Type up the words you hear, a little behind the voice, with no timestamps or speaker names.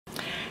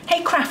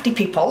Hey crafty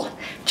people,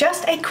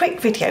 just a quick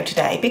video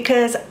today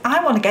because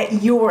I want to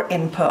get your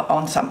input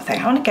on something.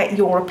 I want to get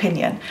your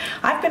opinion.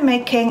 I've been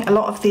making a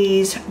lot of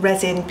these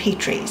resin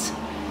petris.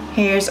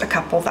 Here's a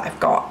couple that I've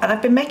got, and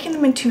I've been making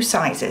them in two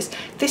sizes.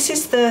 This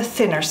is the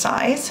thinner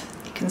size,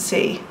 you can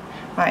see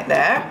right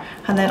there,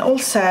 and then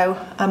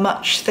also a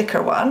much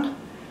thicker one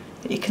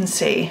that you can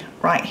see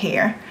right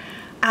here.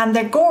 And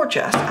they're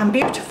gorgeous and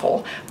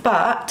beautiful,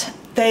 but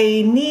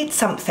they need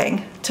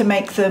something to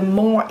make them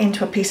more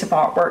into a piece of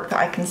artwork that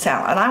I can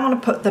sell, and I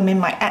want to put them in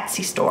my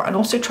Etsy store and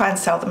also try and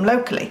sell them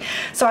locally.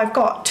 So I've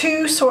got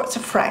two sorts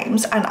of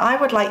frames, and I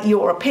would like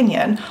your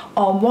opinion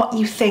on what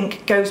you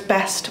think goes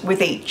best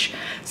with each.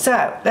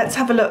 So let's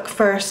have a look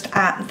first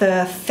at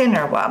the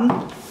thinner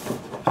one.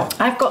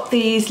 I've got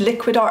these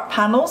liquid art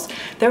panels.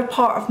 They're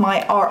part of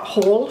my art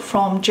haul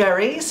from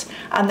Jerry's,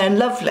 and they're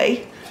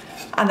lovely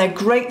and they're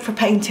great for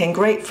painting,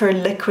 great for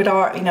liquid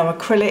art, you know,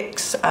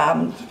 acrylics,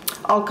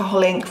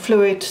 alcohol ink,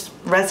 fluid,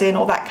 resin,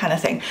 all that kind of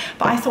thing.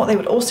 But I thought they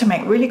would also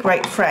make really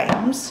great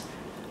frames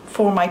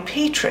for my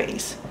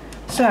petris.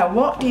 So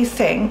what do you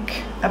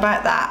think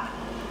about that?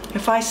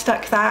 If I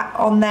stuck that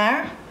on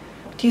there,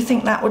 do you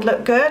think that would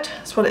look good?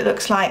 That's what it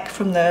looks like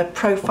from the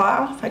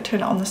profile, if I turn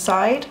it on the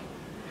side.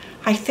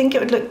 I think it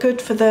would look good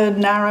for the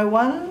narrow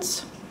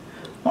ones.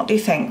 What do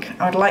you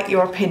think? I would like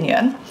your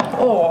opinion.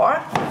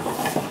 Or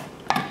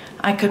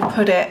I could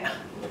put it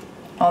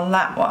on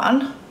that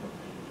one.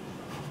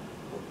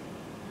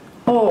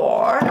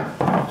 Or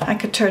I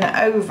could turn it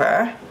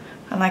over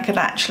and I could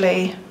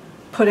actually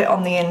put it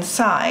on the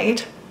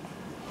inside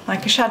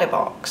like a shadow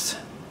box.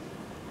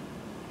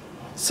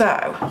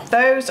 So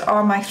those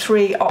are my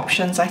three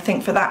options, I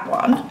think, for that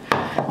one.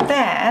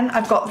 Then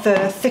I've got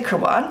the thicker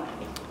one.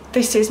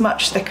 This is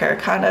much thicker,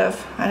 kind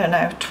of, I don't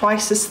know,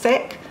 twice as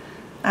thick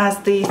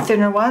as the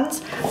thinner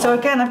ones. So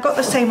again, I've got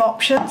the same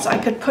options. I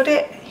could put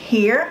it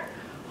here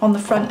on the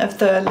front of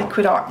the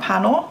liquid art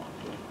panel,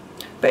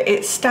 but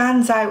it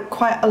stands out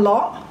quite a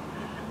lot,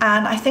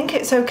 and I think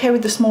it's okay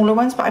with the smaller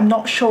ones, but I'm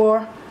not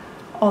sure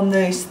on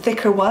those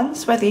thicker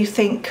ones whether you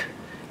think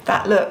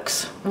that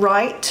looks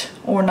right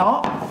or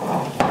not.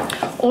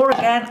 Or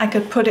again, I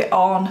could put it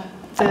on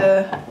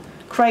the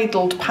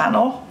cradled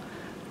panel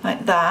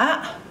like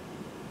that.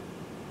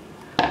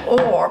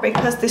 Or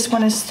because this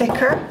one is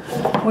thicker,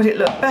 would it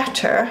look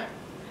better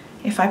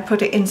if I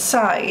put it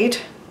inside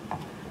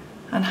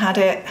and had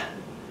it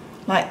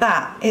like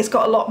that? It's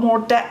got a lot more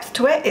depth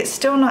to it. It's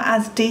still not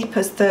as deep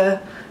as the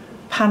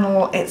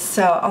panel, it's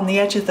on the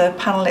edge of the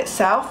panel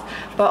itself,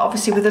 but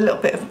obviously with a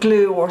little bit of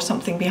glue or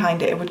something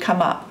behind it, it would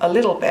come up a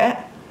little bit.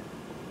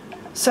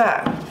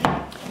 So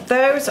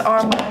those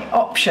are my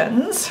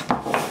options.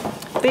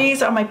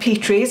 These are my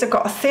petris. I've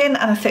got a thin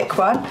and a thick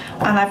one,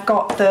 and I've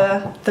got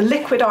the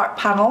liquid art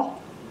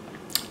panel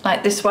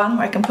like this one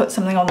where I can put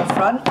something on the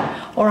front,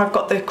 or I've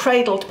got the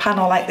cradled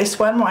panel like this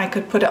one where I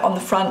could put it on the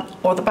front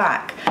or the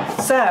back.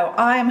 So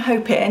I'm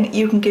hoping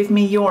you can give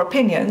me your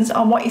opinions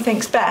on what you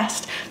think's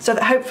best, so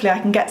that hopefully I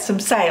can get some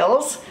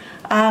sales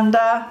and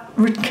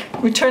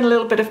return a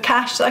little bit of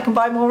cash so I can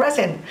buy more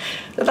resin.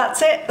 So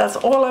that's it. That's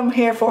all I'm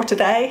here for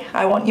today.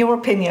 I want your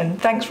opinion.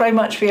 Thanks very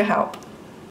much for your help.